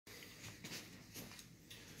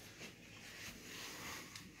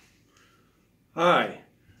Hi,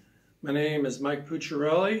 my name is Mike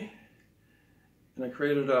Pucciarelli, and I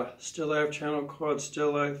created a still life channel called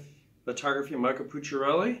Still Life Photography Michael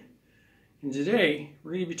Pucciarelli. And today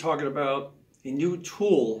we're going to be talking about a new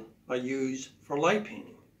tool I use for light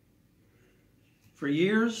painting. For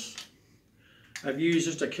years I've used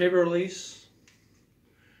just a cable release.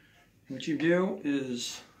 What you do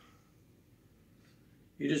is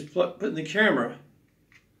you just put in the camera.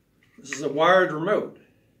 This is a wired remote.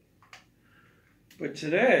 But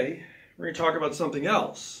today, we're going to talk about something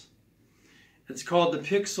else. It's called the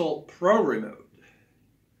Pixel Pro Remote.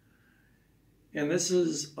 And this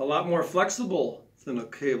is a lot more flexible than a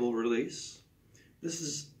cable release. This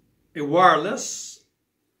is a wireless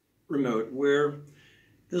remote where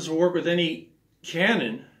this will work with any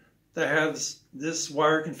Canon that has this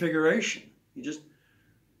wire configuration. You just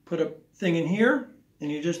put a thing in here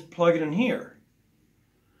and you just plug it in here.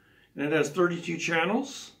 And it has 32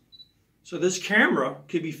 channels. So this camera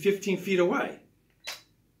could be 15 feet away.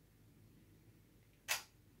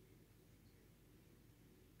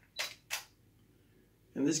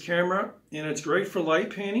 And this camera, and it's great for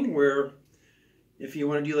light painting where if you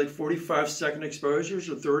want to do like 45-second exposures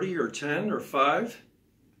or 30 or 10 or 5,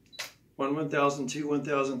 1, 1000, 2,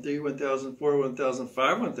 1000, 3, 1000, 4,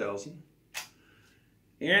 1005, 1000.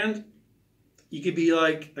 And you could be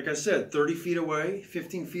like I said, 30 feet away,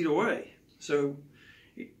 15 feet away. So,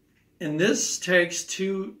 and this takes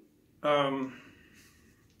two AAA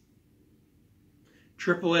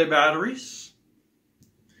batteries,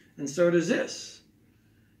 and so does this.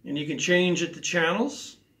 And you can change it to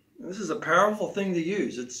channels. And this is a powerful thing to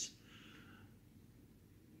use. It's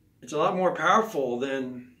a lot more powerful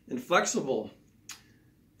and flexible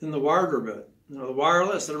than the wired remote. The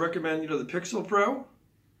wireless, I recommend the Pixel Pro.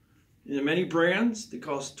 Many brands, they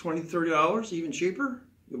cost $20, $30, even cheaper.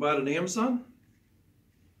 You buy it on Amazon.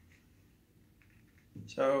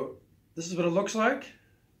 So this is what it looks like.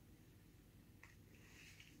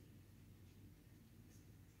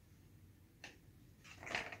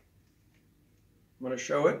 I'm going to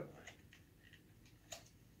show it.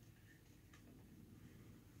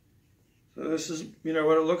 So this is, what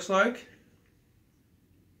it looks like.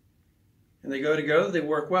 And they go together, they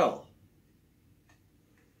work well.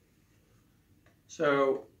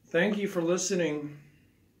 So thank you for listening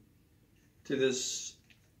to this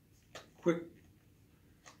quick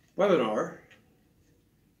webinar.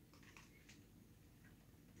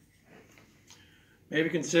 Maybe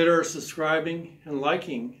consider subscribing and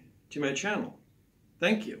liking to my channel.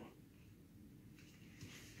 Thank you.